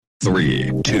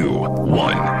3, 2,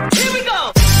 1. Here we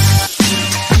go!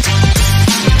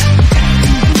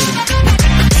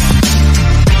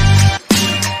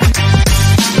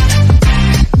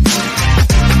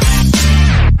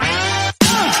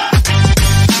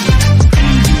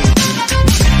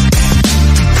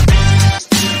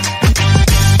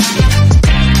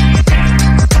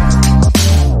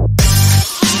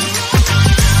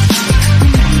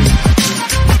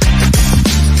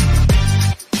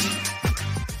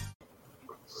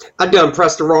 I done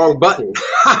pressed the wrong button.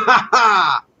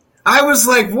 I was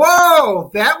like, whoa,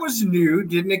 that was new.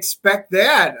 Didn't expect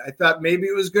that. I thought maybe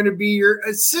it was going to be your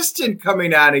assistant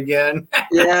coming on again.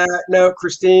 Yeah, no,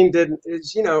 Christine didn't.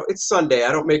 It's Sunday.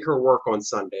 I don't make her work on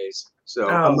Sundays. So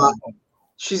I'm not.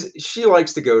 She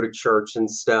likes to go to church and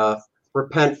stuff.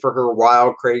 Repent for her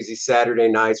wild, crazy Saturday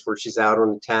nights where she's out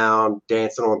on the town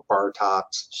dancing on bar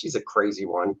tops. She's a crazy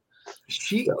one.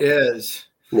 She is.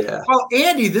 Yeah. Well,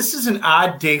 Andy, this is an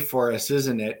odd day for us,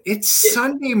 isn't it? It's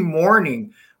Sunday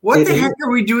morning. What the heck are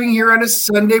we doing here on a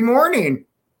Sunday morning?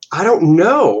 I don't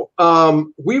know.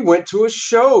 We went to a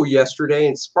show yesterday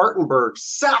in Spartanburg,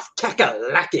 South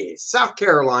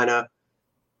Carolina,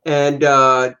 and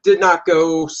did not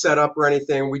go set up or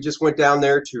anything. We just went down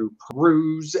there to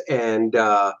peruse and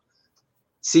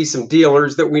see some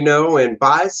dealers that we know and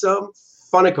buy some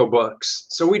Funnico books.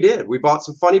 So we did. We bought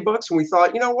some funny books and we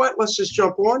thought, you know what? Let's just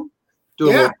jump on, do a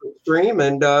little quick stream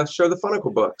and show the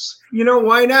Funnico books. You know,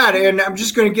 why not? And I'm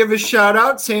just going to give a shout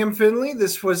out, Sam Finley.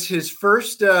 This was his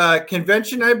first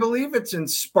convention, I believe. It's in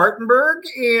Spartanburg.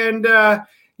 And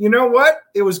you know what?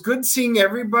 It was good seeing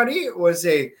everybody. It was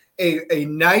a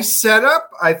nice setup.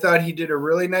 I thought he did a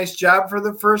really nice job for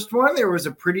the first one. There was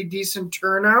a pretty decent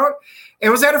turnout. It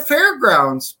was at a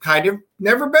fairgrounds, kind of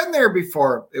never been there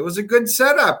before. It was a good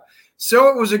setup. So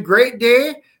it was a great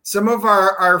day. Some of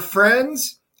our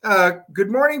friends,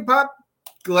 good morning, Pop.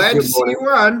 Glad to see you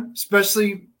on,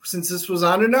 especially since this was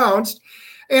unannounced.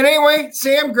 And anyway,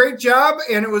 Sam, great job.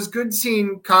 And it was good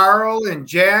seeing Carl and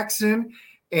Jackson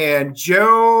and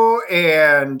Joe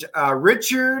and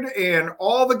Richard and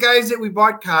all the guys that we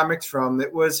bought comics from.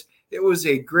 It was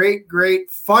a great,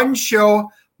 great, fun show,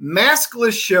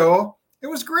 maskless show. It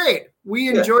was great. We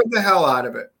enjoyed the hell out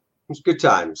of it. It was good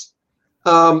times.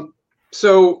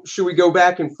 So should we go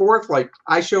back and forth? Like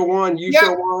I show one, you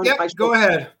show one? Yeah, go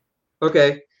ahead.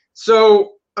 Okay.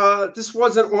 So this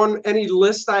wasn't on any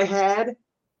list I had,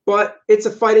 but it's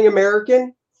a Fighting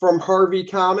American from Harvey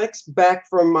Comics back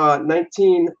from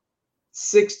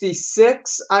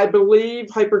 1966, I believe.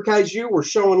 Hyper Kaiju, we're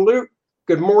showing loot.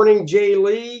 Good morning, Jay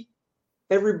Lee.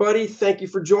 Everybody, thank you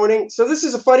for joining. So this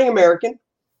is a Fighting American.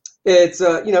 It's,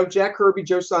 Jack Kirby,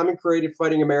 Joe Simon created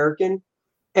Fighting American.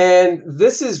 And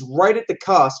this is right at the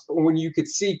cusp when you could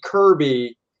see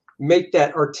Kirby make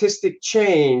that artistic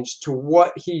change to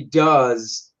what he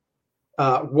does,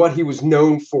 what he was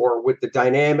known for with the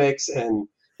dynamics and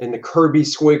the Kirby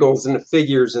squiggles and the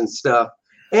figures and stuff.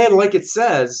 And like it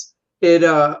says, it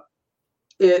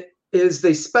is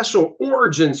the special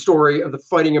origin story of the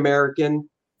Fighting American.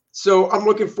 So I'm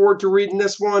looking forward to reading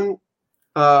this one.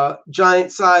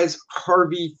 Giant size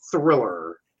Harvey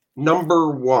Thriller,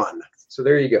 #1. So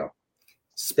there you go.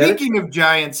 Speaking of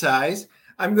giant size,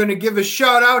 I'm going to give a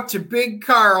shout out to Big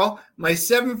Carl, my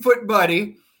 7-foot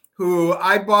buddy, who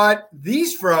I bought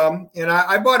these from, and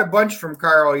I bought a bunch from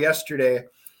Carl yesterday.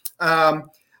 I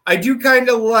do kind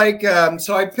of like,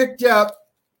 so I picked up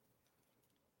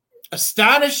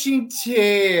Astonishing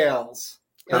Tales.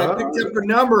 And I picked up a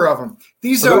number of them.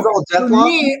 These are, for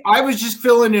me, I was just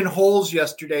filling in holes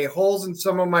yesterday, holes in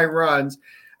some of my runs.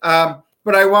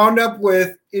 But I wound up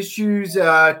with issues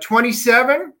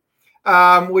 27,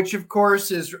 which, of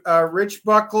course, is Rich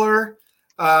Buckler.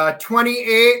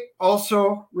 28,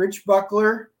 also Rich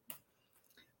Buckler.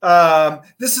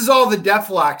 This is all the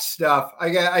Deathlock stuff.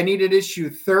 I needed issue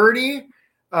 30,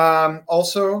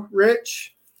 also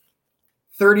Rich.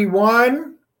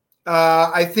 31.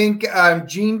 I think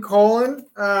Gene Colan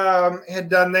had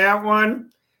done that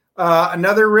one.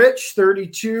 Another Rich,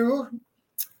 32.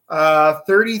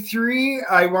 33,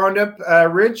 I wound up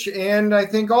Rich, and I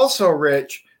think also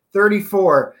Rich,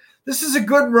 34. This is a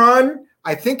good run.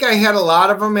 I think I had a lot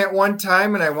of them at one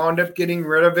time, and I wound up getting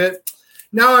rid of it.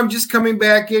 Now I'm just coming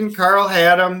back in. Carl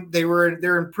had them. They're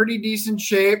in pretty decent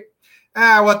shape.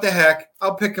 What the heck?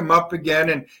 I'll pick them up again.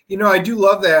 And, I do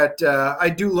love that. I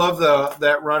do love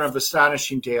that run of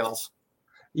Astonishing Tales.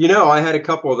 I had a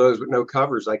couple of those with no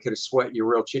covers. I could have sweat you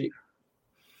real cheap.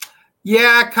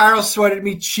 Yeah, Carl sweated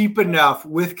me cheap enough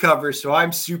with covers, so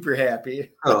I'm super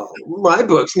happy. Oh, my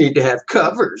books need to have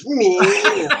covers. Me.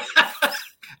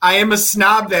 I am a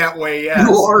snob that way.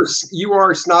 Yes. You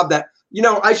are a snob that,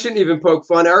 I shouldn't even poke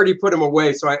fun. I already put them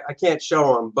away, so I can't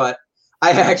show them. But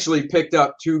I actually picked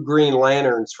up 2 Green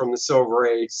Lanterns from the Silver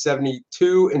Age,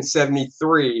 72 and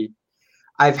 73.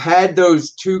 I've had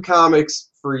those 2 comics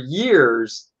for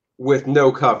years with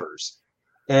no covers.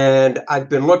 And I've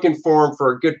been looking for them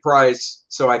for a good price.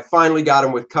 So I finally got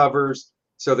them with covers.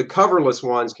 So the coverless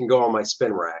ones can go on my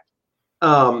spin rack.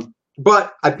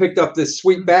 But I picked up this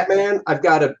sweet Batman. I've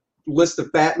got a list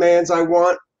of Batmans I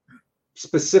want,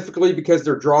 specifically because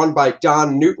they're drawn by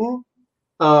Don Newton.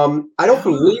 I don't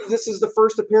believe this is the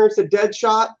first appearance of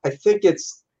Deadshot. I think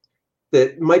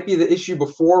that might be the issue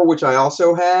before, which I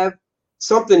also have.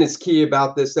 Something is key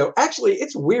about this, though. Actually,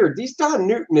 it's weird. These Don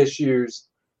Newton issues,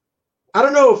 I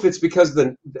don't know if it's because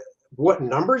what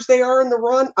numbers they are in the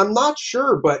run. I'm not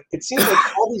sure, but it seems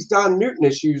like all these Don Newton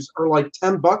issues are like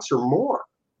 $10 or more.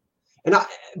 And I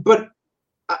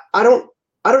don't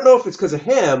know if it's because of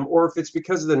him or if it's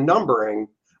because of the numbering,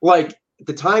 like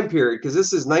the time period, because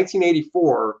this is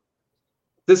 1984.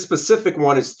 This specific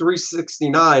one is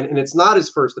 369, and it's not his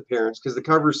first appearance because the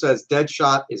cover says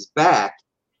Deadshot is back.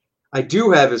 I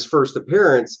do have his first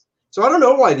appearance, so I don't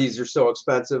know why these are so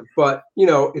expensive, but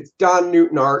it's Don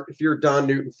Newton art. If you're a Don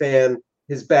Newton fan,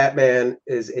 his Batman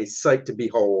is a sight to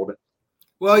behold.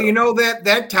 Well,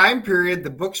 that time period, the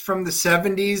books from the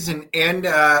 70s and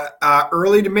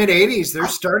early to mid 80s, they're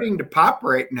starting to pop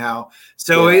right now.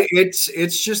 So yeah.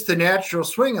 It's just the natural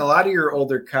swing. A lot of your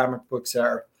older comic books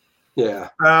are. Yeah.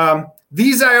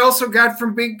 These I also got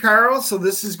from Big Carl. So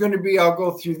this is going to be, I'll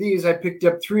go through these. I picked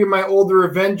up 3 of my older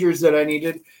Avengers that I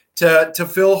needed to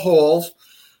fill holes.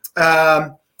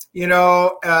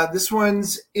 This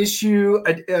one's issue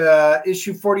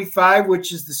 45,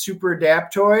 which is the Super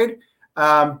Adaptoid.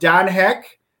 Don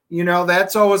Heck,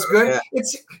 that's always good. Yeah.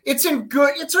 It's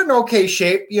in okay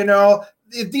shape.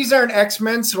 These aren't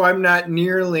X-Men, so I'm not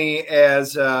nearly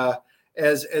as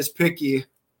picky.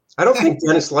 I don't think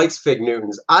Dennis likes Fig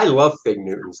Newtons. I love Fig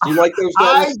Newtons. Do you like those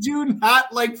guys? I do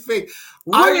not like Fig.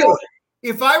 Really?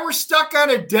 If I were stuck on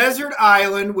a desert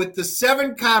island with the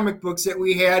 7 comic books that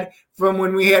we had from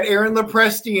when we had Aaron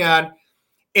Lepresti on,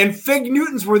 and Fig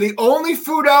Newtons were the only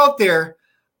food out there,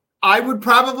 I would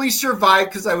probably survive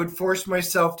because I would force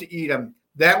myself to eat them.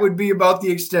 That would be about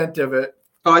the extent of it.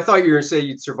 Oh, I thought you were going to say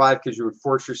you'd survive because you would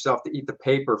force yourself to eat the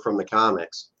paper from the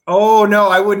comics. Oh, no,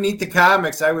 I wouldn't eat the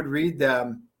comics. I would read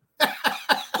them.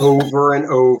 Over and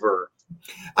over.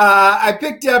 I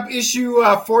picked up issue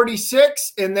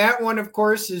 46, and that one, of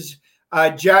course, is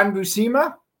John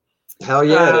Buscema. Hell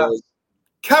yeah, it is.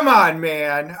 Come on,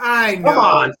 man. I know. Come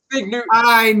on, Fig Newton.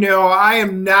 I know. I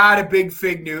am not a big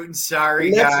Fig Newton. Sorry,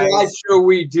 the next guys. live show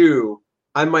we do,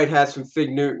 I might have some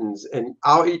Fig Newtons, and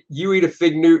you eat a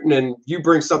Fig Newton, and you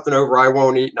bring something over I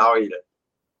won't eat, and I'll eat it.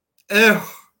 Ugh,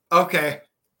 okay.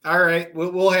 All right.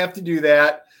 We'll have to do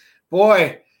that.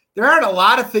 Boy, there aren't a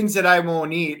lot of things that I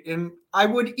won't eat, and I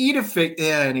would eat a fig.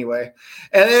 Yeah, anyway.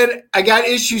 And then I got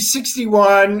issue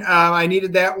 61. I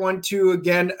needed that one too.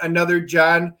 Again, another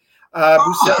John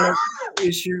Buscema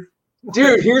issue.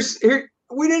 Dude, here.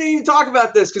 We didn't even talk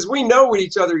about this because we know what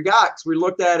each other got because we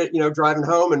looked at it, driving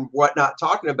home and whatnot,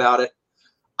 talking about it.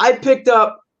 I picked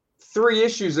up 3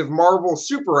 issues of Marvel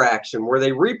Super Action where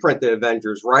they reprint the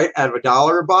Avengers, right, out of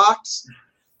 $1 a box.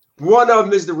 One of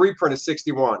them is the reprint of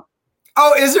 61.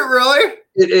 Oh, is it really?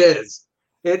 It is.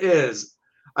 It is.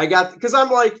 I got, because I'm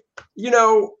like,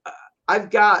 I've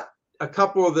got a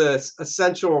couple of the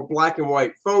essential black and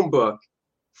white phone book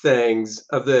things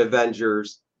of the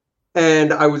Avengers.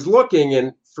 And I was looking,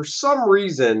 and for some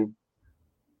reason,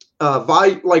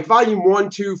 volume 1,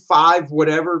 2, 5,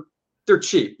 whatever, they're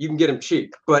cheap. You can get them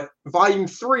cheap. But volume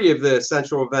 3 of the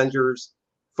Essential Avengers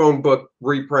phone book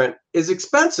reprint is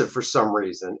expensive for some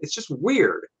reason. It's just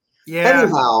weird. Yeah.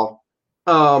 Anyhow,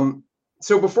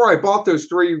 so before I bought those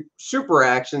 3 super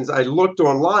actions, I looked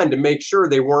online to make sure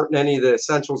they weren't any of the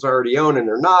essentials I already own, and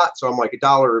they're not. So I'm like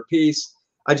 $1 a piece.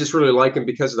 I just really like them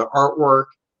because of the artwork.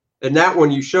 And that one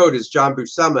you showed is John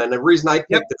Buscema. And the reason I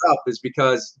picked it up is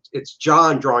because it's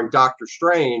John drawing Doctor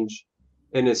Strange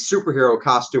in his superhero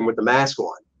costume with the mask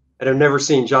on. And I've never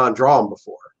seen John draw him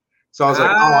before. So I was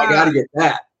like, I got to get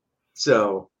that.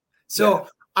 So yeah.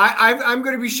 I'm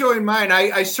going to be showing mine.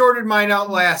 I sorted mine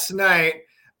out last night.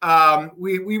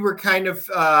 We were kind of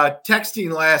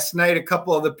texting last night a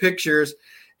couple of the pictures.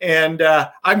 And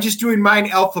I'm just doing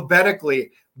mine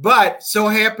alphabetically. But so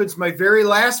happens my very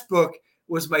last book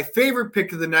was my favorite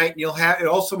pick of the night, and you'll have it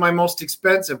also my most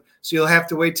expensive, so you'll have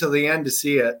to wait till the end to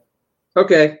see it.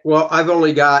 Okay. Well, I've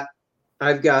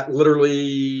got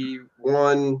literally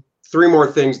 3 more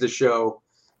things to show.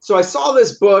 So I saw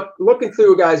this book looking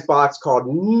through a guy's box called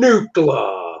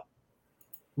Nucla.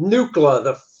 Nucla,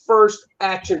 the first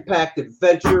action-packed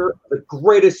adventure, the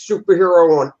greatest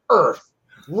superhero on Earth.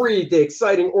 Read the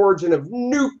exciting origin of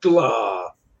Nucla.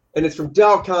 And it's from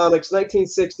Dell Comics,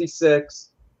 1966.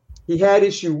 He had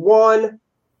issue 1,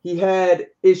 he had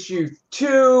issue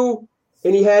 2,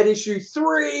 and he had issue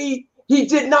 3. He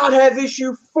did not have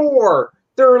issue 4.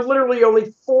 There are literally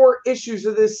only 4 issues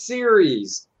of this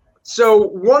series. So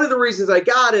one of the reasons I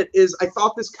got it is I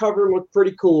thought this cover looked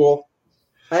pretty cool.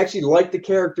 I actually liked the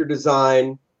character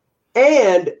design.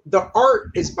 And the art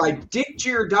is by Dick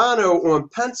Giordano on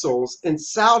pencils and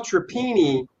Sal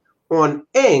Trapani on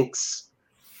inks.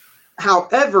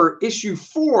 However, issue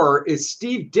 4 is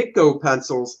Steve Ditko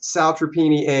pencils, Sal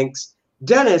Trapani inks.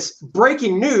 Dennis,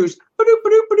 breaking news.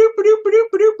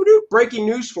 Breaking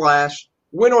news flash.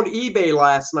 Went on eBay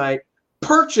last night.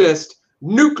 Purchased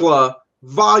Nucla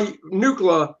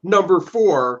number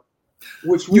 4,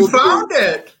 which you found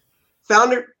it.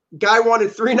 Found it. Guy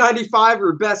wanted $3.95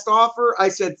 or best offer. I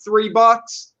said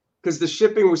 $3 because the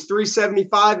shipping was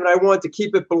 $3.75 and I wanted to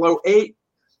keep it below $8.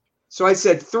 So I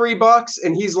said $3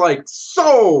 and he's like,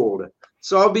 sold.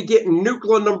 So I'll be getting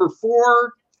Nucla number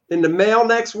 4 in the mail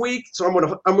next week. So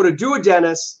I'm gonna do a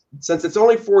Dennis since it's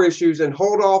only 4 issues and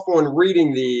hold off on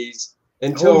reading these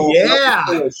until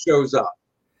it shows up.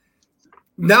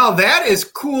 Now that is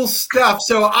cool stuff.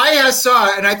 So I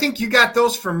saw, and I think you got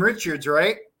those from Richards,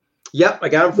 right? Yep, I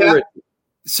got them from Richards.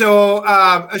 So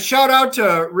a shout out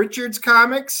to Richards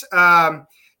Comics.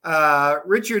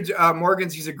 Richards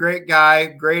Morgan's, he's a great guy,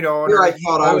 great owner. I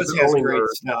thought I was the only great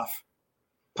stuff.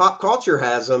 Pop Culture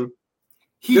has them.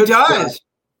 He does. Stuff.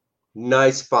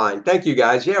 Nice find. Thank you,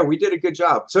 guys. Yeah, we did a good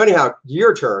job. So anyhow,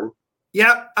 your turn.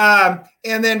 Yep.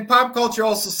 And then Pop Culture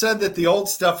also said that the old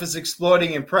stuff is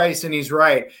exploding in price, and he's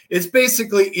right. It's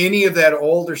basically any of that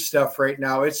older stuff right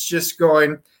now. It's just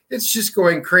going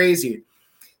crazy.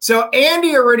 So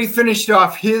Andy already finished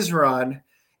off his run.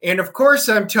 And of course,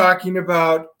 I'm talking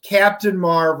about Captain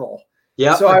Marvel.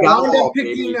 Yeah. So I wound up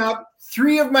picking up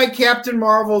 3 of my Captain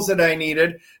Marvels that I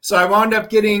needed. So I wound up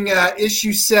getting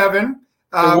issue 7.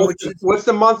 What's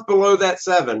the month below that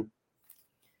 7?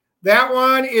 That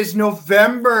one is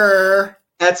November.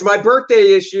 That's my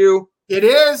birthday issue. It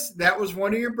is. That was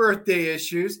one of your birthday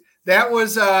issues. That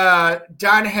was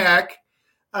Don Heck.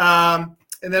 And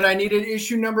then I needed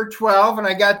issue number 12, and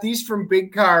I got these from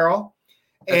Big Carl.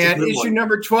 And issue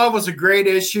number 12 was a great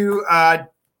issue.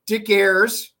 Dick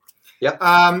Ayers. Yep.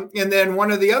 And then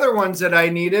one of the other ones that I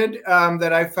needed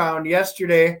that I found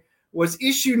yesterday was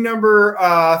issue number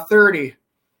 30.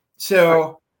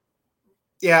 So,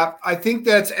 yeah, I think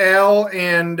that's Al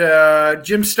and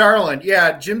Jim Starlin.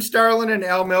 Yeah, Jim Starlin and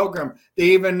Al Milgram. They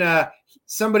even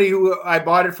somebody who I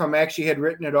bought it from actually had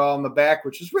written it all in the back,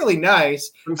 which is really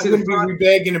nice. I'm going to be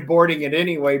rebagging and boarding it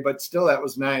anyway, but still, that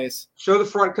was nice. Show the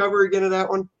front cover again of that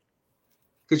one,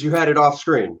 because you had it off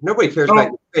screen. Nobody cares about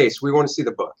your face. We want to see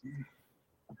the book.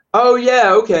 Oh,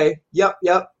 yeah, okay. Yep.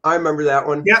 I remember that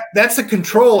one. Yep, that's the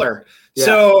controller. Yeah.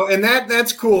 So, and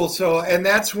that's cool. So, and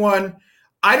that's one.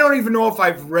 I don't even know if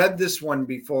I've read this one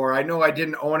before. I know I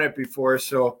didn't own it before.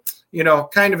 So,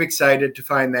 kind of excited to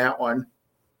find that one.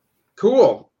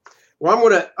 Cool.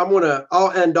 Well,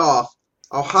 I'll end off.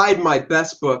 I'll hide my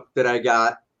best book that I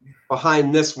got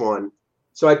behind this one.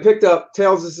 So I picked up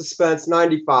Tales of Suspense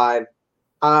 95.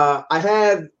 I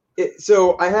have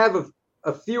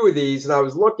a few of these, and I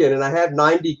was looking, and I have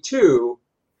 92,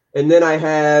 and then I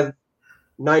have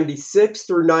 96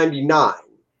 through 99.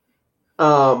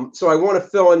 So I want to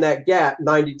fill in that gap,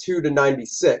 92 to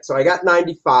 96. So I got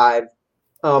 95.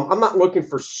 I'm not looking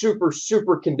for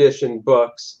super conditioned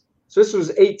books. So this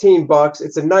was $18.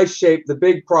 It's a nice shape. The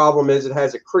big problem is it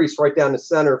has a crease right down the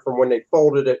center from when they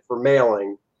folded it for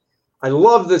mailing. I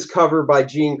love this cover by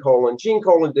Gene Colan. Gene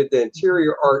Colan did the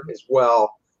interior art as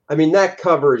well. I mean, that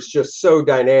cover is just so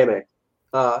dynamic.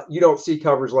 You don't see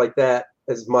covers like that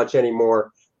as much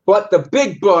anymore. But the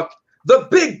big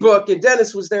book, and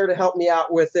Dennis was there to help me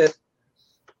out with it.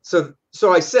 So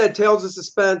I said Tales of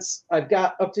Suspense. I've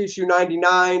got up to issue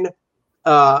 99.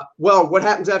 Well, what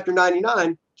happens after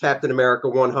 99? Captain America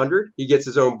 100. He gets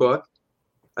his own book.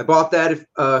 I bought that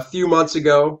a few months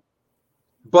ago.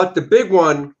 But the big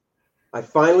one, I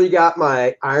finally got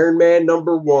my Iron Man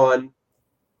number 1.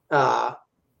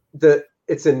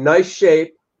 It's in nice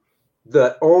shape.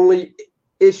 The only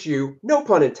issue, no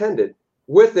pun intended,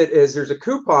 with it is there's a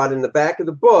coupon in the back of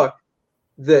the book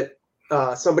that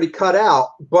somebody cut out,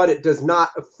 but it does not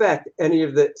affect any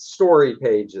of the story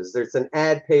pages. There's an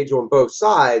ad page on both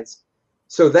sides.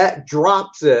 So that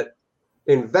drops it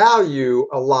in value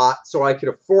a lot so I could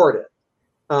afford it.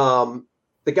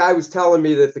 The guy was telling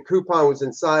me that the coupon was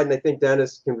inside, and I think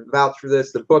Dennis can vouch for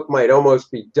this. The book might almost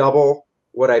be double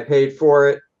what I paid for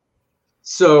it.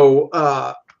 So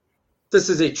this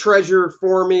is a treasure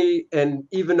for me, and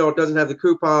even though it doesn't have the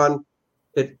coupon,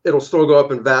 it'll still go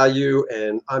up in value,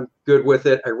 and I'm good with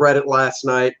it. I read it last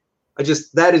night.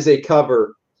 That is a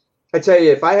cover. I tell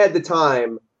you, if I had the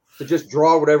time to just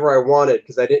draw whatever I wanted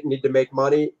because I didn't need to make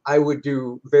money, I would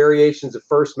do variations of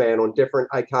First Man on different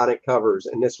iconic covers,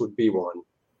 and this would be one.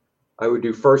 I would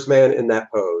do First Man in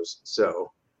that pose.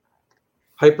 So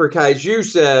Hyper Kaiju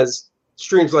says,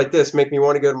 streams like this make me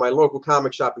want to go to my local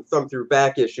comic shop and thumb through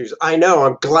back issues. I know.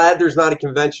 I'm glad there's not a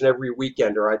convention every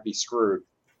weekend or I'd be screwed.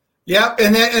 Yeah,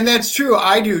 and that's true.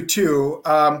 I do too.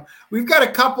 We've got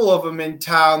a couple of them in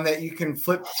town that you can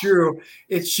flip through.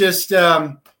 It's just,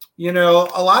 a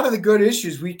lot of the good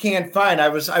issues we can't find. I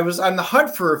was on the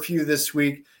hunt for a few this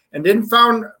week and didn't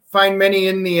find many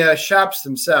in the shops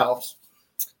themselves.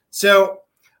 So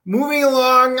moving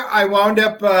along, I wound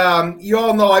up, you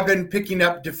all know I've been picking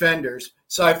up Defenders.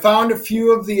 So I found a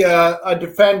few of the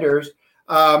Defenders.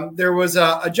 There was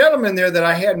a gentleman there that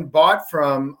I hadn't bought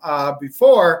from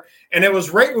before, and it was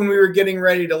right when we were getting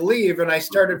ready to leave, and I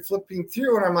started flipping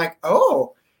through, and I'm like,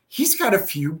 oh, he's got a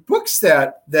few books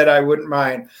that I wouldn't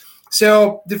mind.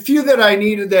 So the few that I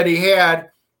needed that he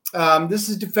had, this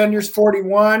is Defenders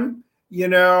 41.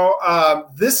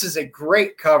 This is a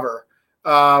great cover.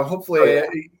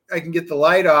 Hopefully I can get the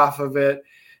light off of it.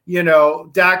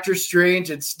 Doctor Strange,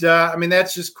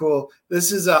 that's just cool.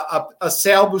 This is a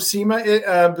Sal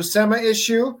Buscema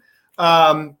issue.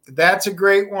 That's a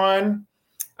great one.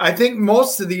 I think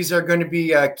most of these are going to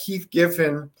be Keith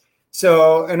Giffen.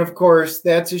 So, and of course,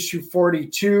 that's issue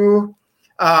 42,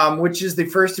 which is the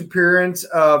first appearance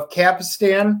of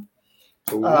Capistan.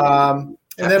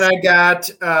 And then I got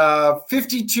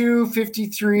 52,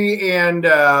 53, and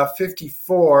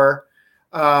 54.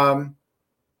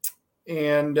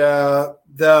 And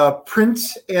the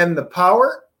Prince and the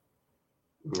Power.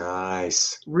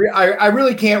 Nice. I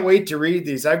really can't wait to read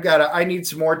these. I need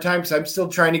some more time because I'm still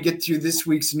trying to get through this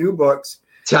week's new books.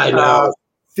 I know.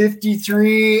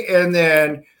 53 and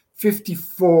then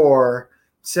 54.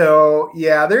 So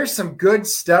yeah, there's some good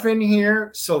stuff in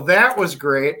here. So that was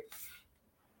great.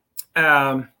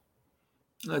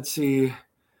 Let's see.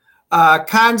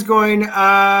 Cons going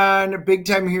on big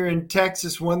time here in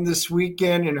Texas. One this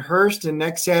weekend in Hearst and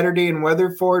next Saturday in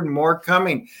Weatherford, and more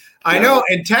coming. I know,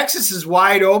 and Texas is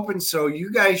wide open, so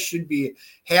you guys should be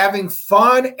having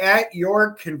fun at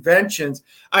your conventions.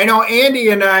 I know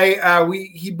Andy and I,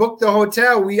 he booked the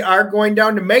hotel. We are going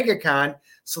down to MegaCon,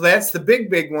 so that's the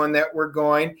big one that we're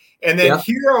going. And then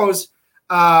Heroes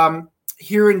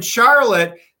here in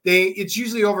Charlotte, it's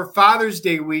usually over Father's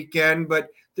Day weekend, but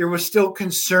there was still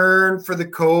concern for the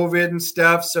COVID and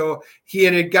stuff, so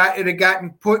it had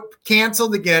gotten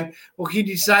canceled again. Well, he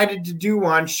decided to do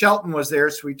one. Shelton was there,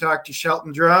 so we talked to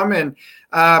Shelton Drum, and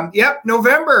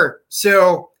November.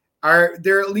 So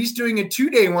they're at least doing a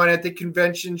 2-day one at the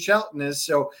convention. Shelton is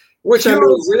so, which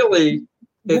Heroes, really,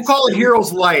 we'll call it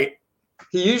Heroes Light.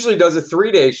 He usually does a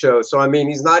 3-day show, so I mean,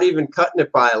 he's not even cutting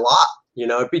it by a lot.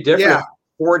 It'd be different.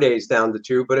 4 days down to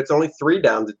 2, but it's only 3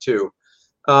 down to 2.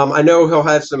 I know he'll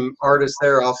have some artists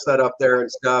there all set up there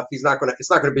and stuff. It's not going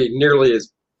to be nearly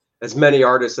as many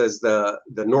artists as the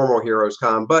normal Heroes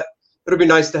Con, but it'll be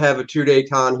nice to have a 2-day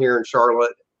con here in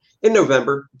Charlotte in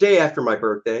November, day after my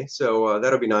birthday. So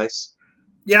that'll be nice.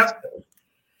 Yep.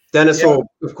 Dennis will,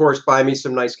 of course, buy me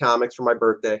some nice comics for my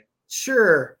birthday.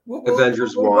 Sure.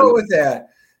 Avengers we'll 1. Go with that.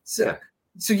 So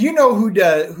who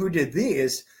did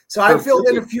these? So I filled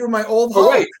in a few of my old. Oh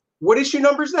wait, what issue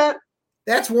number is that?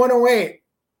 That's 108.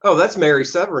 Oh, that's Mary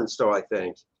Severin still, I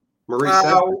think. Marie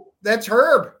Severin. That's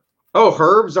Herb. Oh,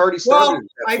 Herb's already started. Well,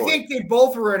 I think they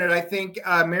both were in it. I think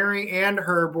Mary and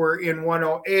Herb were in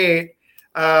 108.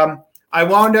 I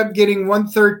wound up getting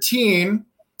 113,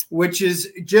 which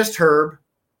is just Herb.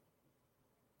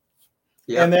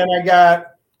 Yeah. And then I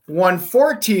got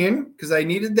 114 because I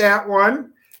needed that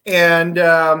one. And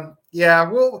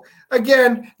well,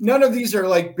 again, none of these are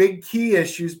like big key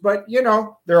issues, but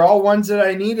they're all ones that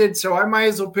I needed, so I might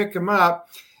as well pick them up.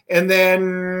 And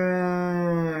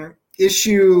then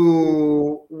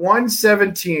issue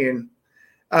 117,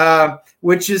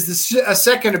 which is a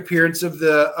second appearance of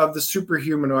the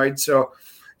superhumanoid. So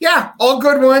yeah, all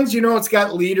good ones. It's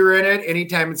got Leader in it.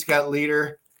 Anytime it's got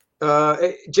Leader.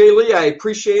 Jay Lee, I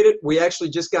appreciate it. We actually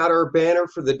just got our banner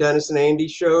for the Dennis and Andy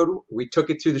show. We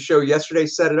took it to the show yesterday,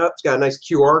 set it up. It's got a nice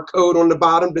QR code on the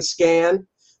bottom to scan,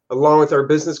 along with our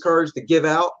business cards to give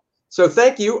out. So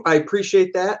thank you. I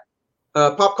appreciate that.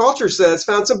 Pop Culture says,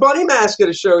 found some bunny mask at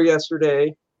a show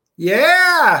yesterday.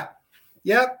 Yeah.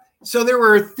 Yep. So there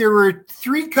were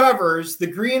 3 covers, the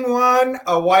green one,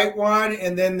 a white one,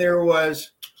 and then there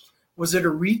was it a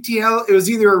retail? It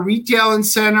was either a retail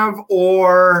incentive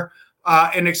or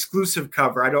an exclusive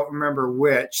cover. I don't remember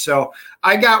which. So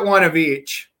I got one of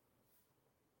each.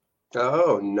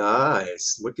 Oh,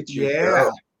 nice. Look at you Yeah.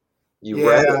 go. You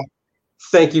read it.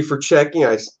 Thank you for checking.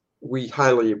 We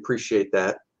highly appreciate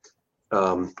that.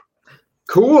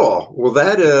 Cool. Well,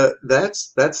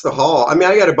 that's the haul. I mean,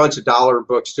 I got a bunch of dollar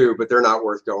books too, but they're not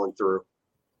worth going through.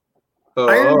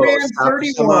 Iron Man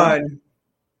 31.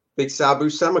 Big Sabu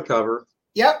Buscema cover.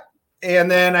 Yep.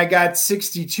 And then I got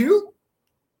 62.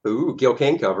 Ooh, Gil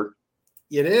Kane cover.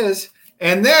 It is.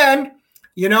 And then,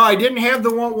 I didn't have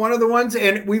one of the ones,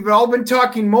 and we've all been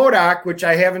talking MODOK, which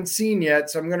I haven't seen yet,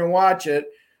 so I'm going to watch it,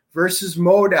 versus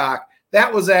MODOK.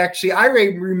 That was actually, I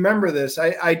remember this.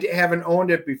 I haven't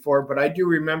owned it before, but I do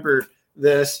remember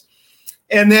this.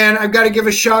 And then I've got to give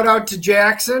a shout out to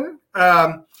Jackson.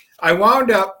 I wound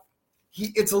up,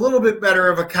 it's a little bit better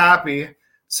of a copy.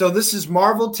 So this is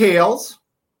Marvel Tales.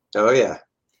 Oh, yeah.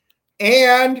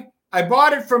 And I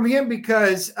bought it from him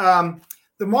because the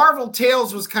Marvel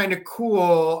Tales was kind of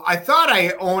cool. I thought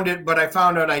I owned it, but I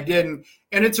found out I didn't.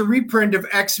 And it's a reprint of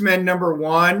X-Men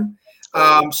 #1.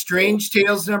 Strange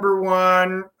Tales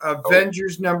 #1,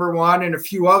 Avengers #1, and a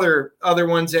few other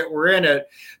ones that were in it.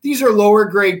 These are lower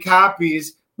grade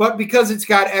copies, but because it's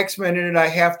got X-Men in it, I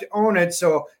have to own it.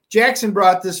 So Jackson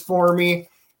brought this for me,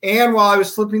 and while I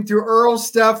was flipping through Earl's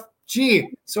stuff,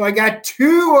 so I got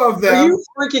 2 of them. Are you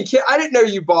freaking kidding? I didn't know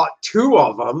you bought 2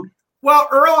 of them. Well,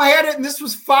 Earl had it, and this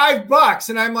was $5,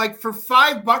 and I'm like, for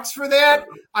 $5 for that,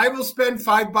 I will spend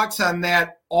 $5 on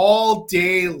that all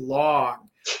day long.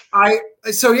 I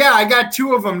got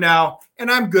 2 of them now,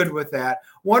 and I'm good with that.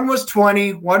 One was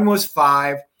 20, one was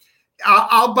 5.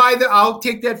 I'll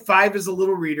take that 5 as a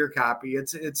little reader copy.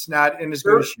 It's not in as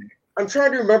good a shape. I'm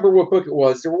trying to remember what book it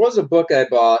was. There was a book I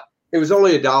bought. It was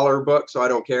only $1 book, so I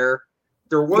don't care.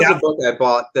 There was a book I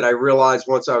bought that I realized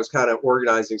once I was kind of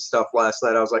organizing stuff last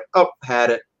night. I was like, oh, had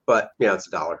it, but it's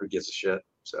 $1. Who gives a shit?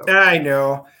 So I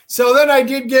know. So then I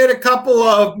did get a couple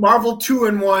of Marvel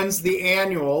 2-in-1s, the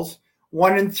annuals.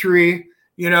 1 and 3,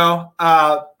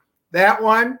 that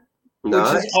one,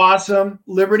 nice. Which is awesome.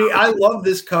 Liberty, I love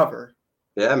this cover.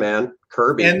 Yeah, man,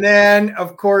 Kirby. And then,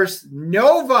 of course,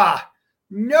 Nova,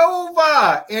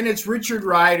 and it's Richard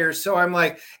Rider. So I'm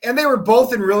like, and they were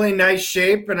both in really nice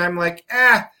shape, and I'm like,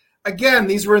 again,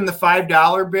 these were in the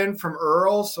 $5 bin from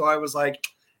Earl. So I was like,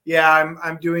 yeah,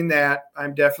 I'm doing that.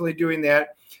 I'm definitely doing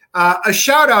that. A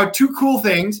shout out, 2 cool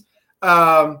things.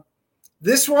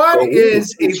 This one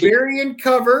is a variant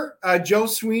cover. Joe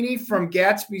Sweeney from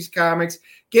Gatsby's Comics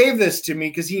gave this to me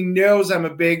because he knows I'm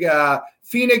a big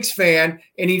Phoenix fan,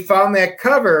 and he found that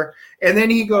cover. And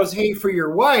then he goes, hey, for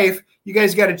your wife, you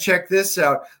guys got to check this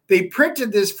out. They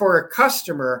printed this for a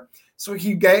customer, so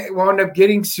he wound up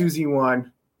getting Susie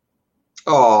one.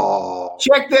 Oh,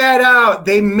 check that out.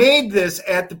 They made this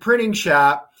at the printing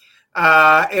shop,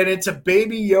 and it's a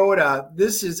Baby Yoda.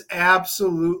 This is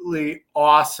absolutely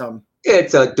awesome.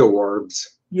 It's adorbs.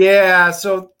 Yeah,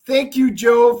 so thank you,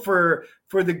 Joe, for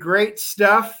the great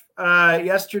stuff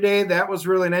yesterday. That was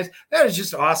really nice. That is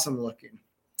just awesome looking.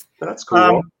 That's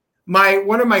cool.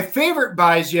 One of my favorite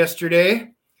buys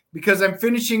yesterday, because I'm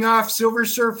finishing off Silver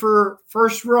Surfer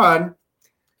first run,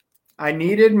 I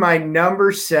needed my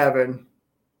 #7.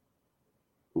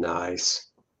 Nice.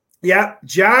 Yeah,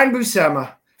 John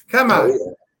Buscema. Come on. Oh,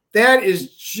 yeah. That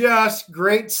is just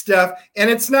great stuff. And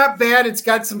it's not bad. It's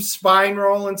got some spine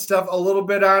roll and stuff a little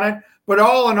bit on it. But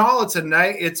all in all,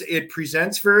 it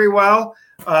presents very well.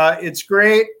 It's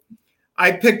great.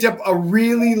 I picked up a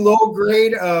really low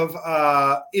grade of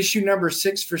issue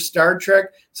 #6 for Star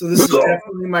Trek. So this is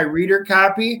definitely my reader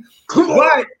copy.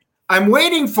 But I'm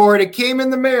waiting for it. It came in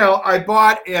the mail. I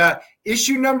bought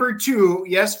issue number 2,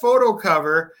 yes, photo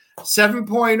cover,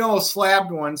 7.0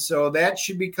 slabbed one. So that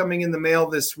should be coming in the mail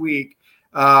this week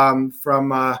from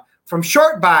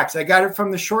Shortbox. I got it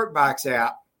from the Shortbox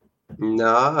app.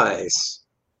 Nice.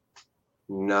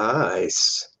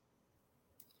 Nice.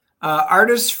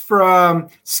 Artists from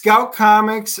Scout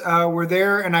Comics were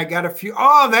there, and I got a few.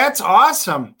 Oh, that's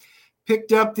awesome.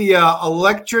 Picked up the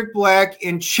Electric Black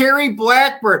and Cherry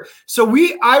Blackbird. So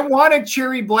I wanted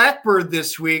Cherry Blackbird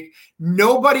this week.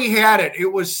 Nobody had it.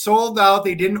 It was sold out.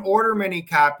 They didn't order many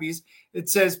copies. It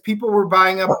says people were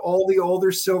buying up all the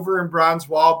older silver and bronze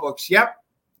wall books. Yep.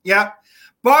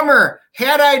 Bummer.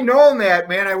 Had I known that,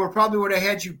 man, I would have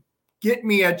had you get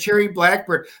me a Cherry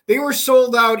Blackbird. They were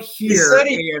sold out here.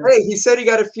 He said he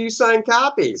got a few signed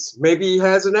copies. Maybe he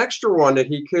has an extra one that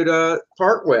he could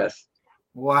part with.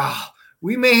 Wow.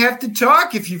 We may have to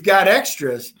talk if you've got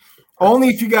extras. Only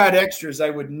if you got extras. I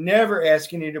would never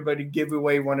ask anybody to give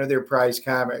away one of their prize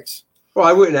comics. Well,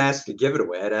 I wouldn't ask to give it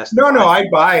away. I'd ask. No, I'd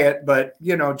buy it, but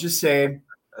just saying.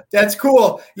 That's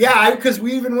cool. Yeah, because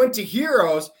we even went to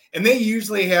Heroes, and they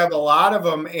usually have a lot of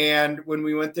them. And when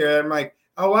we went there, I'm like,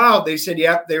 oh wow. They said,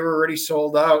 yep, they were already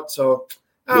sold out. So,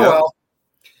 well.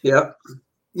 Yep.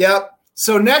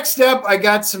 So next up, I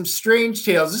got some Strange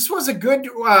Tales. This was a good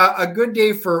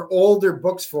day for older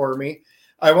books for me.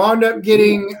 I wound up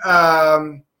getting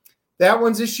that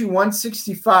one's issue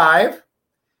 165,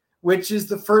 which is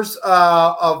the first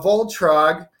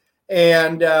Voltrog,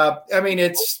 and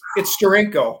it's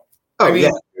Steranko. Oh, yeah,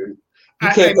 dude. You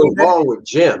can't go wrong with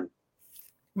Jim.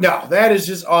 No, that is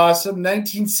just awesome.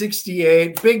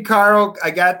 1968, Big Carl.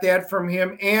 I got that from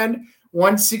him, and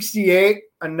 168,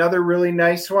 another really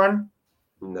nice one.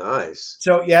 Nice.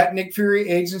 So yeah, Nick Fury,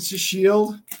 Agents of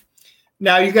S.H.I.E.L.D.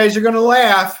 Now you guys are gonna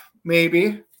laugh,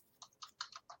 maybe.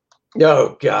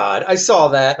 Oh God, I saw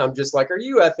that. I'm just like, are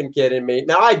you effing kidding me?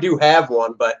 Now I do have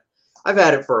one, but I've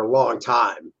had it for a long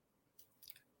time.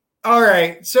 All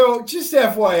right, so just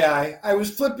FYI, I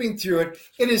was flipping through it.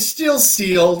 It is still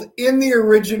sealed in the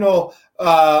original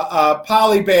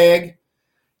poly bag.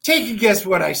 Take a guess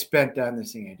what I spent on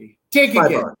this, Andy. Take a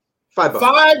guess.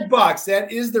 $5.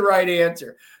 That is the right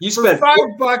answer. You spent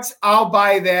 $5. I'll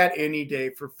buy that any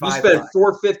day for $5. You spent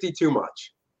 $4.50 too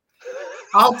much.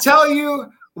 I'll tell you,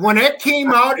 when it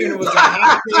came out and it was a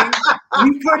hot thing,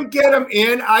 we couldn't get them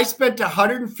in. I spent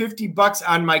 $150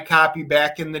 on my copy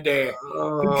back in the day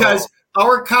because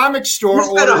our comic store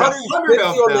ordered 100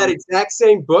 of them. On that exact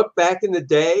same book back in the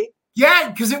day. Yeah,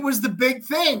 because it was the big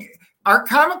thing. Our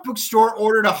comic book store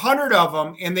ordered 100 of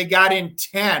them, and they got in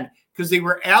 10. Because they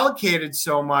were allocated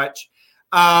so much.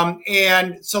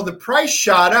 And so the price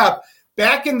shot up.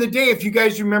 Back in the day, if you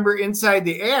guys remember inside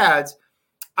the ads,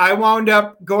 I wound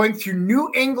up going through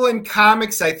New England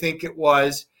Comics, I think it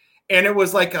was, and it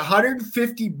was like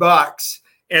 $150.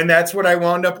 And that's what I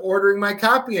wound up ordering my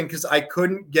copy in because I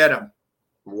couldn't get them.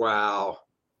 Wow.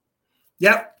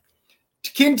 Yep.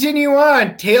 To continue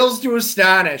on, Tales to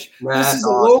Astonish. This is a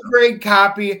low-grade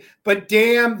copy, but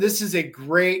damn, this is a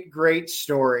great, great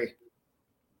story.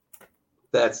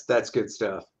 That's good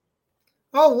stuff.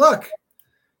 Oh, look.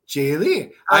 Jay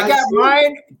Lee. I got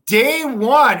mine day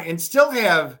one and still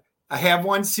I have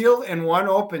one sealed and one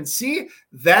open. See,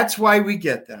 that's why we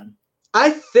get them.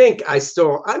 I'm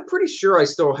pretty sure I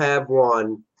still have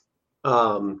one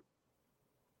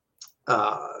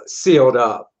sealed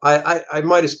up. I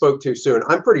might have spoke too soon.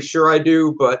 I'm pretty sure I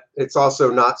do, but it's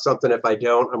also not something if I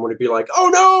don't, I'm going to be like, oh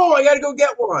no, I got to go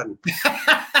get one.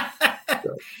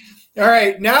 All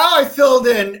right, now I filled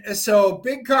in. So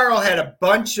Big Carl had a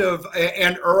bunch of,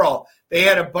 and Earl, they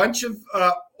had a bunch of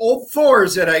old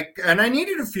Thors that I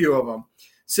needed a few of them.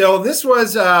 So this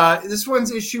one's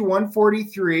issue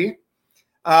 143,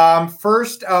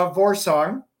 first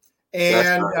Vorsong,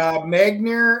 and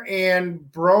Magner and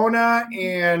Brona,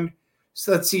 and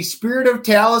so let's see, Spirit of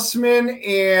Talisman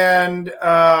and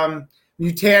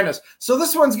Mutanus. So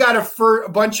this one's got a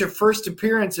bunch of first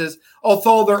appearances,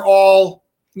 although they're all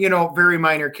very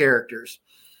minor characters.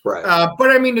 Right. But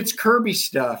I mean, it's Kirby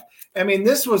stuff. I mean,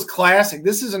 this was classic.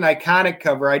 This is an iconic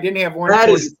cover. I didn't have one. That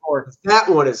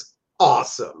one is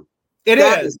awesome. It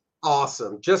is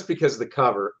awesome just because of the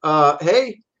cover.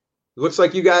 Hey, looks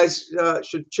like you guys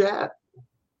should chat.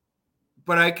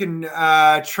 But I can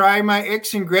try my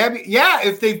X and grab it. Yeah,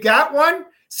 if they've got one,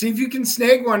 see if you can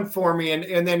snag one for me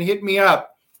and then hit me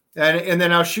up. And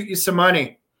then I'll shoot you some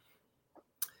money.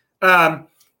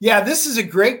 Yeah, this is a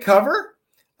great cover,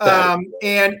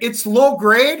 and it's low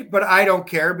grade, but I don't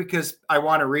care because I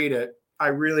want to read it. I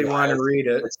really want to read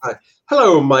it.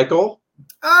 Hello, Michael.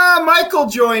 Michael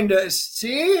joined us.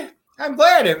 See, I'm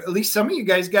glad. At least some of you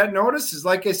guys got notices.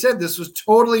 Like I said, this was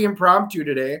totally impromptu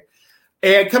today.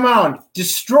 And come on,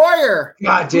 Destroyer.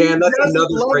 God damn, that's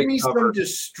another great cover. Some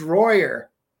Destroyer.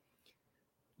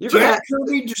 Jack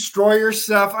Kirby Destroyer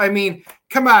stuff. I mean,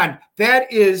 come on.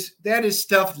 That is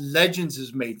stuff Legends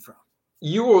is made from.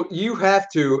 You have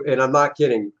to, and I'm not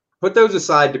kidding, put those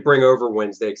aside to bring over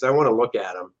Wednesday because I want to look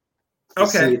at them.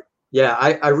 Okay. Yeah,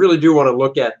 I really do want to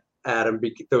look at them.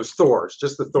 Those Thors,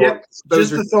 just the Thors. Yep. Just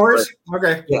the Thors?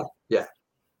 Okay. Yeah.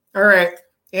 All right.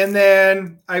 And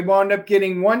then I wound up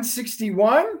getting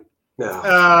 161.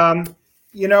 No.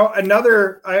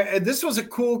 This was a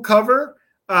cool cover.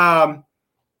 What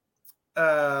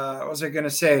was I going to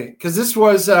say? Because this is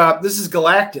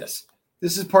Galactus.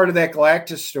 This is part of that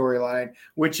Galactus storyline,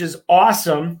 which is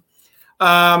awesome.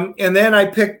 And then I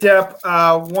picked up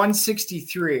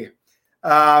 163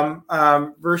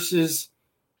 versus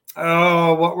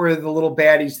Oh, what were the little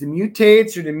baddies? The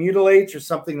mutates or the mutilates or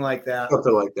something like that.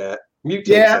 Something like that. Mutates.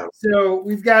 Yeah, so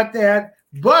we've got that.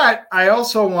 But I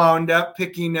also wound up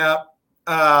picking up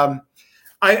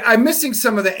I'm missing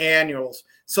some of the annuals.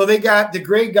 So they got the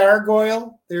Gray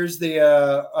Gargoyle. There's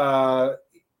the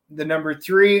number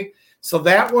 3. So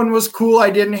that one was cool. I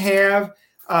didn't have.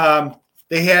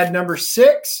 They had number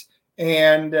 6,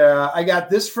 and I got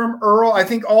this from Earl. I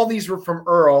think all these were from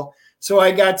Earl. So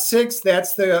I got 6.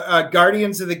 That's the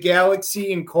Guardians of the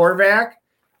Galaxy and Korvac,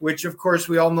 which, of course,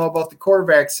 we all know about the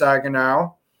Korvac saga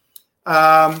now.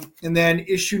 And then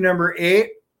issue number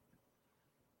 8.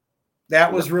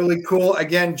 That was really cool.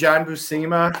 Again, John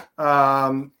Buscema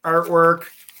artwork.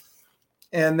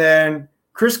 And then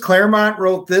Chris Claremont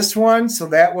wrote this one. So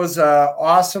that was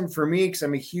awesome for me because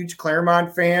I'm a huge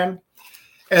Claremont fan.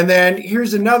 And then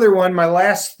here's another one. My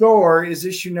last Thor is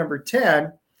issue number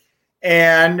 10.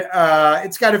 And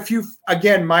it's got a few,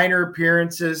 again, minor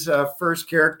appearances, first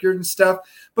characters and stuff.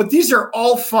 But these are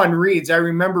all fun reads. I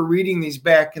remember reading these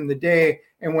back in the day.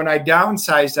 And when I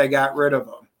downsized, I got rid of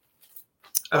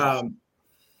them.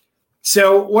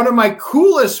 So one of my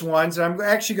coolest ones, I'm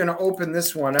actually going to open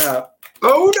this one up.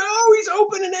 Oh, no, he's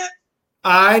opening it.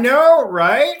 I know,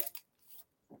 right?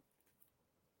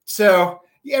 So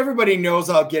everybody knows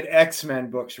I'll get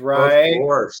X-Men books, right? Of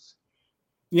course.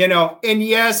 You know, and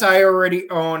yes, I already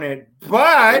own it,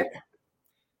 but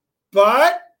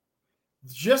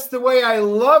just the way I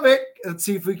love it. Let's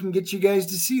see if we can get you guys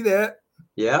to see that.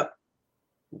 Yep.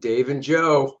 Dave and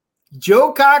Joe.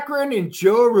 Joe Cochran and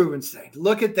Joe Rubenstein.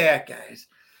 Look at that, guys.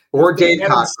 Or Dave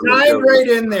Cochran. Signed right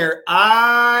in there.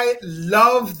 I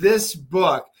love this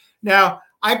book. Now,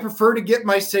 I prefer to get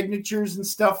my signatures and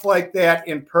stuff like that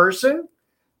in person,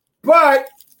 but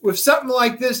if something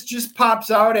like this just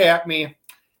pops out at me,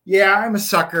 yeah, I'm a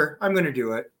sucker. I'm going to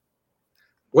do it.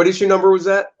 What issue number was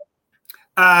that?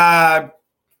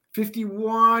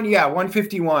 51. Yeah,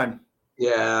 151.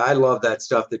 Yeah, I love that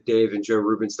stuff that Dave and Joe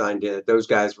Rubenstein did. Those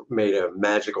guys made a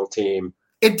magical team.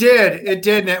 It did,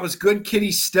 and it was good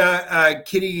kitty stuff,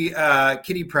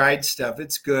 kitty pride stuff.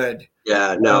 It's good.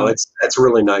 Yeah, no, that's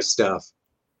really nice stuff.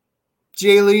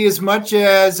 Jay Lee, as much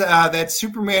as that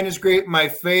Superman is great, my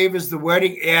fave is the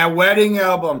wedding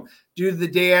album. Due the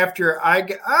day after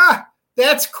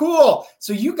that's cool.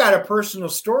 So you got a personal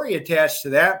story attached to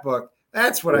that book.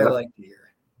 That's what I like to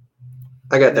hear.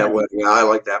 I got that one. Yeah, I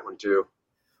like that one too.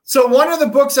 So one of the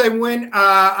books I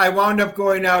wound up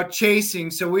going out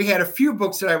chasing. So we had a few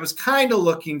books that I was kind of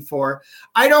looking for.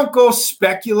 I don't go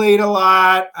speculate a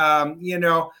lot, but there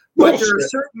are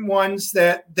certain ones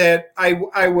that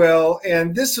I will.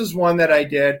 And this is one that I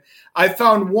did. I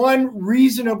found one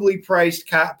reasonably priced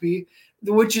copy,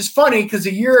 which is funny because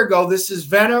a year ago, this is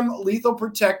Venom, Lethal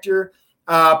Protector,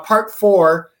 Part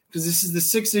 4, because this is the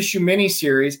 6-issue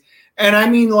miniseries. And I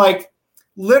mean, like,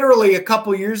 literally a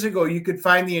couple years ago, you could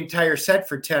find the entire set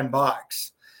for $10.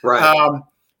 Right.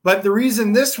 But the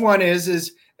reason this one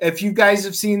is if you guys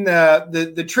have seen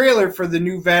the trailer for the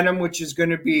new Venom, which is going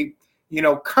to be,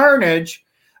 Carnage,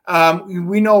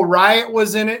 we know Riot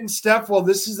was in it and stuff. Well,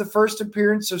 this is the first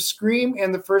appearance of Scream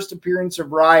and the first appearance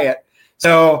of Riot.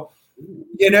 So,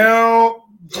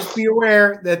 just be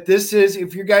aware that this is,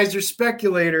 if you guys are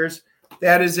speculators,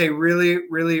 that is a really,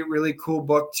 really, really cool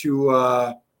book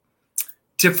to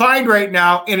find right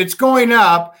now, and it's going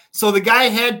up. So the guy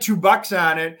had $2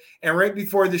 on it, and right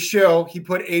before the show, he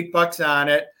put $8 on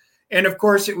it. And of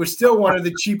course, it was still one of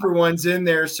the cheaper ones in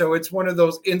there. So it's one of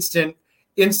those instant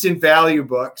value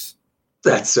books.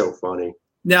 That's so funny.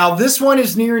 Now, this one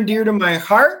is near and dear to my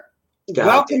heart.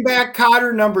 Welcome back,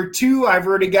 Kotter, number 2. I've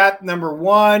already got number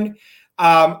 1.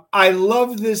 I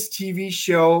loved this TV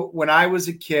show when I was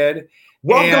a kid.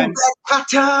 Welcome back,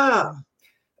 Kotter.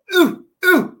 Ooh,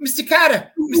 Mr.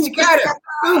 Kotter, Mr.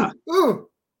 Kotter. Ooh.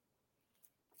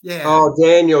 Yeah. Oh,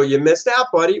 Daniel, you missed out,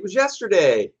 buddy. It was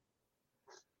yesterday.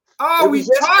 Oh, we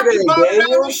talked about it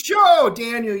on the show.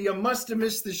 Daniel, you must have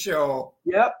missed the show.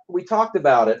 Yep, we talked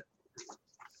about it.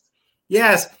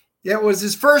 Yes, it was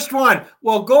his first one.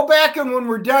 Well, go back and when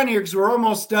we're done here, because we're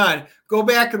almost done, go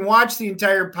back and watch the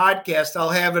entire podcast. I'll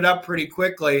have it up pretty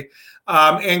quickly,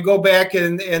 and go back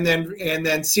and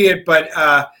then see it. But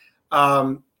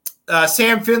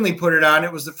Sam Finley put it on.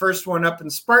 It was the first one up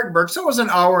in Spartanburg, so it was an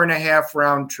hour-and-a-half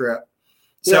round trip.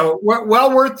 So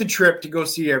well worth the trip to go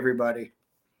see everybody.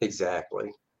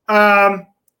 Exactly.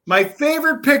 My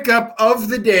favorite pickup of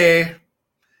the day.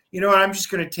 You know what? I'm just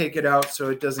going to take it out so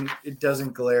it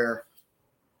doesn't glare.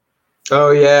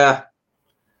 Oh yeah.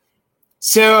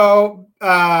 So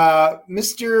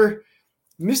Mr.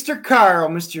 Carl,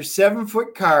 Mr.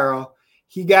 7-foot Carl,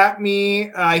 He got me,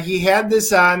 he had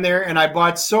this on there, and I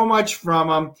bought so much from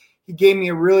him. He gave me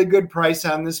a really good price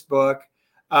on this book.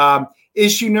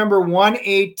 Issue number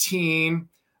 118.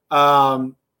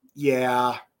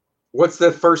 Yeah. What's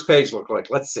the first page look like?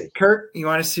 Let's see. Kurt, you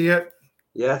want to see it?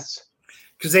 Yes.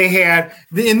 Because they had,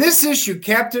 in this issue,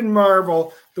 Captain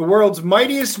Marvel, the world's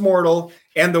mightiest mortal,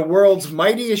 and the world's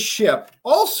mightiest ship.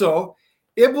 Also,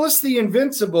 Iblis the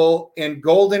Invincible and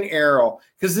Golden Arrow.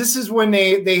 Because this is when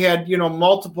they had,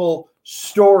 multiple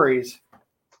stories.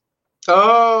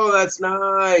 Oh, that's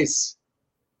nice.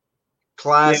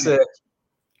 Classic.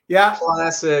 Yeah.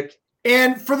 Classic.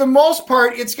 And for the most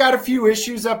part, it's got a few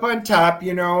issues up on top,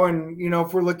 and,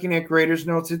 if we're looking at Grader's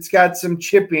notes, it's got some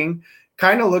chipping.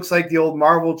 Kind of looks like the old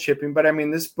Marvel chipping. But, I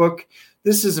mean, this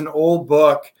is an old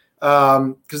book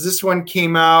because this one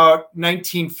came out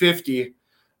 1950.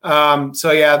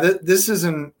 So, yeah, this is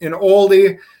an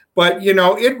oldie. But,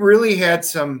 it really had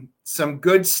some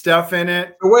good stuff in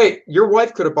it. Wait, your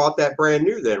wife could have bought that brand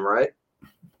new then, right?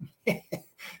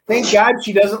 Thank God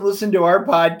she doesn't listen to our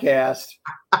podcast.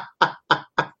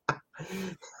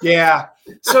 Yeah.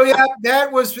 So yeah,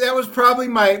 that was probably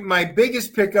my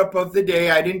biggest pickup of the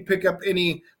day. I didn't pick up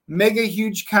any mega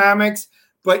huge comics,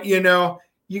 but you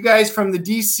guys from the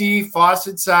DC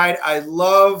Fawcett side, I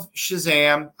love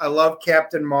Shazam. I love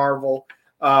Captain Marvel.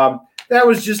 That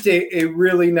was just a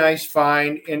really nice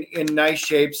find in nice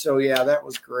shape. So yeah, that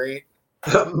was great.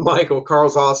 Michael,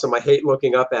 Carl's awesome. I hate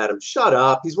looking up at him. Shut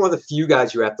up. He's one of the few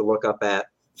guys you have to look up at.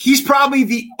 He's probably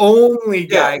the only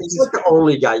guy. Yeah, he's like the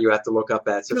only guy you have to look up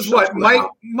at. Because what,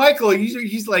 Michael,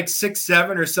 he's like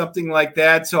 6'7" or something like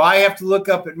that. So I have to look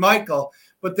up at Michael.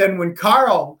 But then when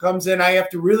Carl comes in, I have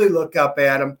to really look up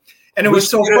at him. And it was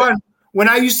so fun. When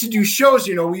I used to do shows,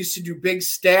 we used to do big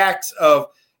stacks of,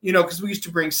 because we used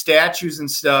to bring statues and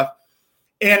stuff.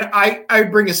 And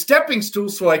I'd bring a stepping stool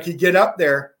so I could get up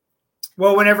there.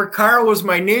 Well, whenever Carl was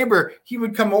my neighbor, he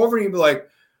would come over and he'd be like,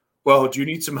 well, do you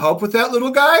need some help with that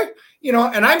little guy?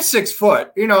 And I'm 6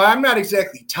 foot, I'm not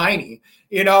exactly tiny,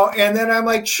 and then I'm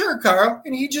like, sure, Carl.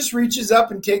 And he just reaches up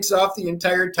and takes off the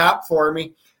entire top for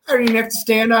me. I don't even have to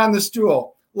stand on the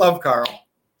stool. Love Carl.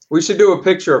 We should do a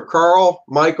picture of Carl,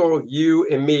 Michael, you,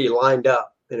 and me lined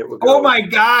up. And it would go. Oh my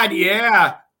God.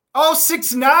 Yeah. Oh,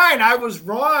 6'9". I was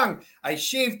wrong. I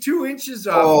shaved 2 inches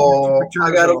off. Oh,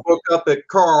 I got to look up at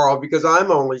Carl because I'm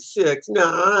only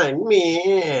 6'9".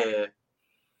 Man.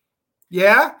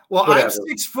 Yeah? Well, Whatever. I'm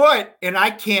 6 foot and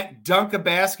I can't dunk a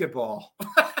basketball.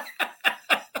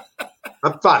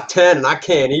 I'm 5'10" and I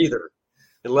can't either.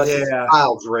 Unless it's a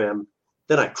child's rim.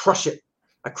 Then I crush it.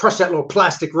 I crush that little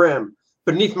plastic rim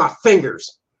beneath my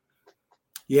fingers.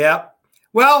 Yeah.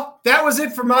 Well, that was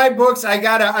it for my books.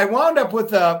 I wound up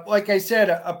with like I said,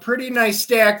 a pretty nice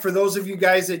stack for those of you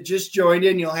guys that just joined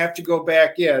in. You'll have to go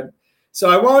back in. So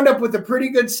I wound up with a pretty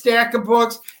good stack of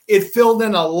books. It filled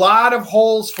in a lot of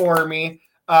holes for me.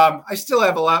 I still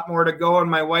have a lot more to go.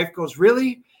 And my wife goes,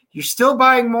 really? You're still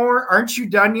buying more? Aren't you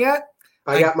done yet?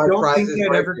 I got my don't prizes think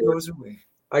that right ever here. goes away.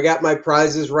 I got my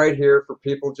prizes right here for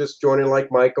people just joining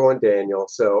like Michael and Daniel.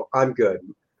 So I'm good.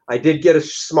 I did get a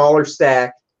smaller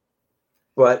stack,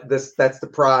 but that's the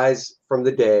prize from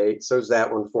the day. So's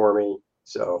that one for me.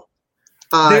 So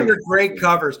they were great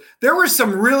covers. There were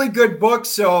some really good books.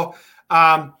 So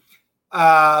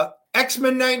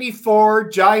X-Men 94,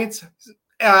 Giants,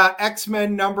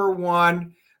 X-Men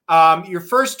 #1, your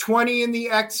first 20 in the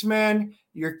X-Men,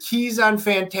 your keys on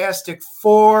Fantastic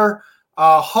Four,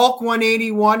 Hulk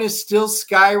 181 is still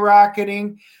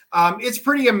skyrocketing. It's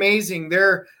pretty amazing.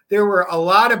 There were a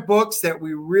lot of books that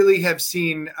we really have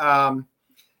seen.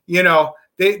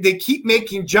 They keep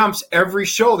making jumps every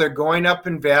show. They're going up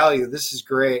in value. This is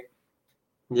great.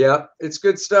 Yeah, it's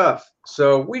good stuff.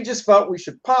 So we just thought we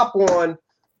should pop on,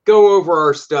 go over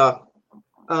our stuff.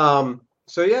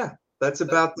 So yeah, that's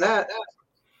about that.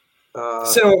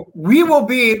 So we will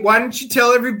be, why don't you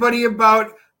tell everybody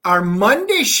about our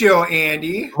Monday show,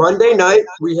 Andy? Monday night,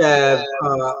 we have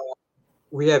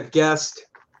guest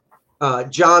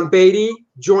John Beatty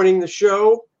joining the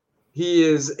show. He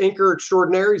is inker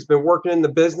extraordinaire. He's been working in the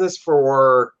business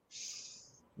for,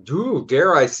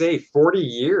 dare I say, 40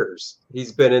 years.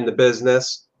 He's been in the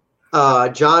business.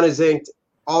 John has inked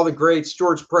all the greats: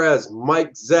 George Perez,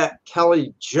 Mike Zett,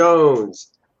 Kelly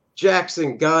Jones,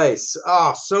 Jackson Geis.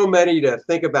 Oh, so many to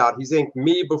think about. He's inked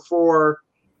me before.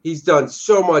 He's done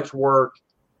so much work.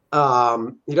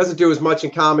 He doesn't do as much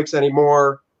in comics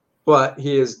anymore, but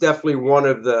he is definitely one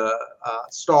of the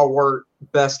stalwart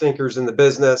best inkers in the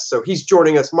business. So he's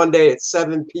joining us Monday at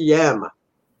 7 p.m.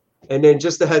 And then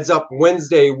just a heads up,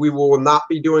 Wednesday we will not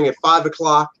be doing at 5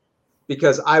 o'clock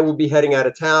because I will be heading out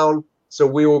of town. So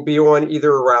we will be on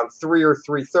either around 3 or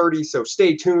 3:30. So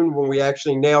stay tuned when we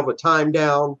actually nail the time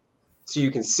down so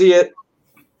you can see it.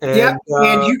 And,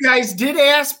 and you guys did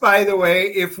ask, by the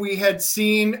way, if we had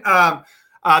seen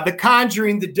The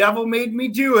Conjuring, The Devil Made Me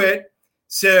Do It.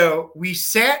 So we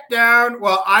sat down.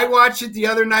 Well, I watched it the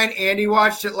other night. Andy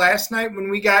watched it last night when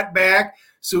we got back.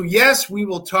 So, yes, we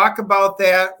will talk about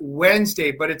that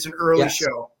Wednesday, but it's an early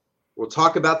show. We'll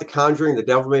talk about The Conjuring, The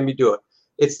Devil Made Me Do It.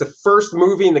 It's the first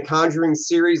movie in the Conjuring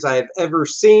series I have ever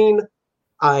seen.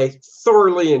 I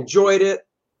thoroughly enjoyed it.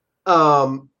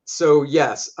 So,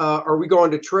 yes. Are we going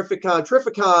to Terrificon?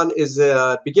 Terrificon is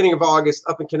beginning of August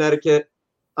up in Connecticut.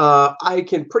 I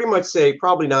can pretty much say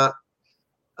probably not.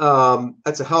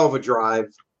 That's a hell of a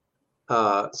drive.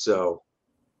 And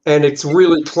it's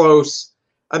really close.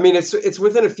 I mean, it's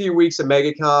within a few weeks of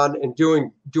MegaCon, and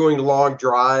doing long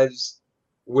drives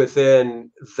within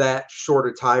that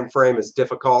shorter time frame is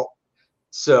difficult.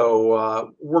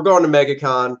 So we're going to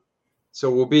MegaCon, so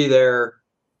we'll be there.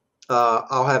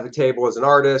 I'll have a table as an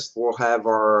artist. We'll have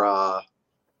our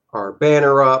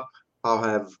banner up. I'll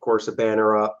have, of course, a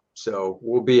banner up. So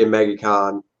we'll be in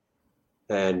MegaCon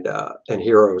and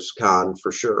Heroes Con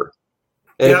for sure.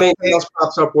 And if anything else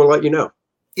pops up, we'll let you know.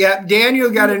 Yeah, Daniel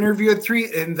got an interview at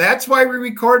 3, and that's why we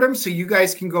record them, so you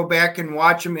guys can go back and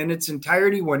watch them in its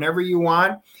entirety whenever you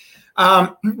want.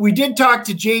 We did talk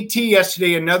to JT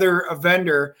yesterday, another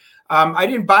vendor. I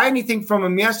didn't buy anything from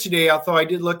him yesterday, although I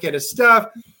did look at his stuff.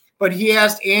 But he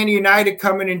asked Andy and I to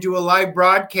come in and do a live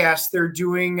broadcast. They're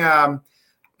doing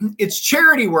it's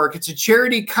charity work. It's a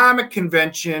charity comic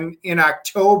convention in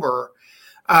October,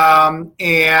 and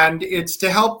it's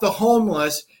to help the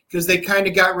homeless, because they kind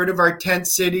of got rid of our tent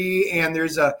city, and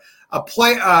there's an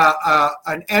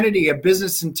entity, a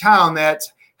business in town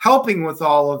that's helping with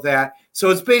all of that.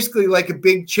 So it's basically like a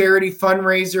big charity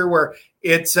fundraiser where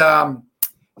it's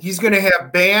he's going to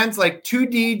have bands, like 2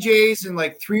 DJs and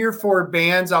like 3 or 4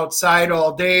 bands outside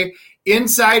all day.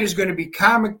 Inside is going to be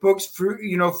comic books, food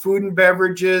and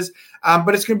beverages,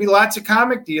 but it's going to be lots of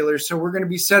comic dealers. So we're going to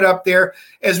be set up there.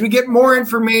 As we get more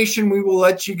information, we will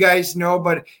let you guys know.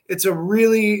 But it's a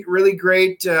really, really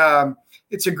great.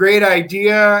 It's a great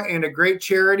idea and a great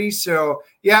charity. So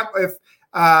yeah, if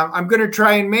I'm going to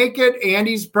try and make it,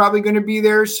 Andy's probably going to be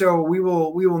there. So we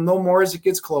will know more as it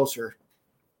gets closer.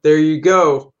 There you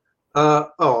go.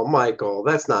 Oh, Michael,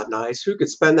 that's not nice. Who could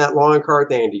spend that long card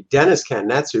with Andy? Dennis can.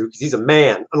 That's who, because he's a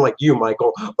man, unlike you,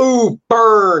 Michael. Ooh,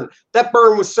 burn. That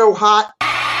burn was so hot.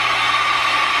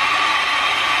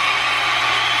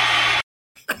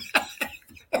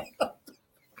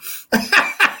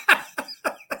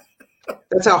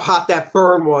 That's how hot that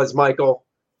burn was, Michael.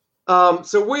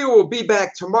 So we will be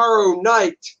back tomorrow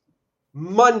night,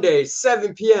 Monday,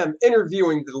 7 p.m.,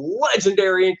 interviewing the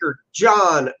legendary anchor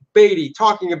John Beatty,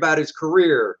 talking about his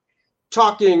career.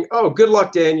 Good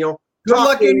luck, Daniel. Good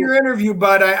luck in your interview,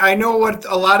 bud. I know what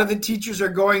a lot of the teachers are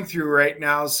going through right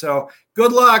now, so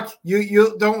good luck.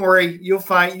 You don't worry.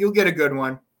 You'll get a good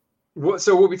one.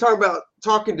 So we'll be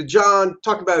talking to John,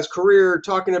 talking about his career,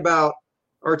 talking about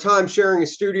our time sharing a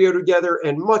studio together,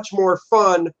 and much more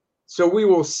fun. So we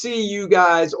will see you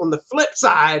guys on the flip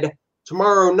side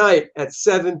tomorrow night at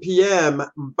 7 p.m.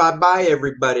 Bye-bye,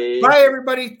 everybody. Bye,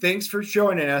 everybody. Thanks for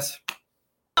joining us.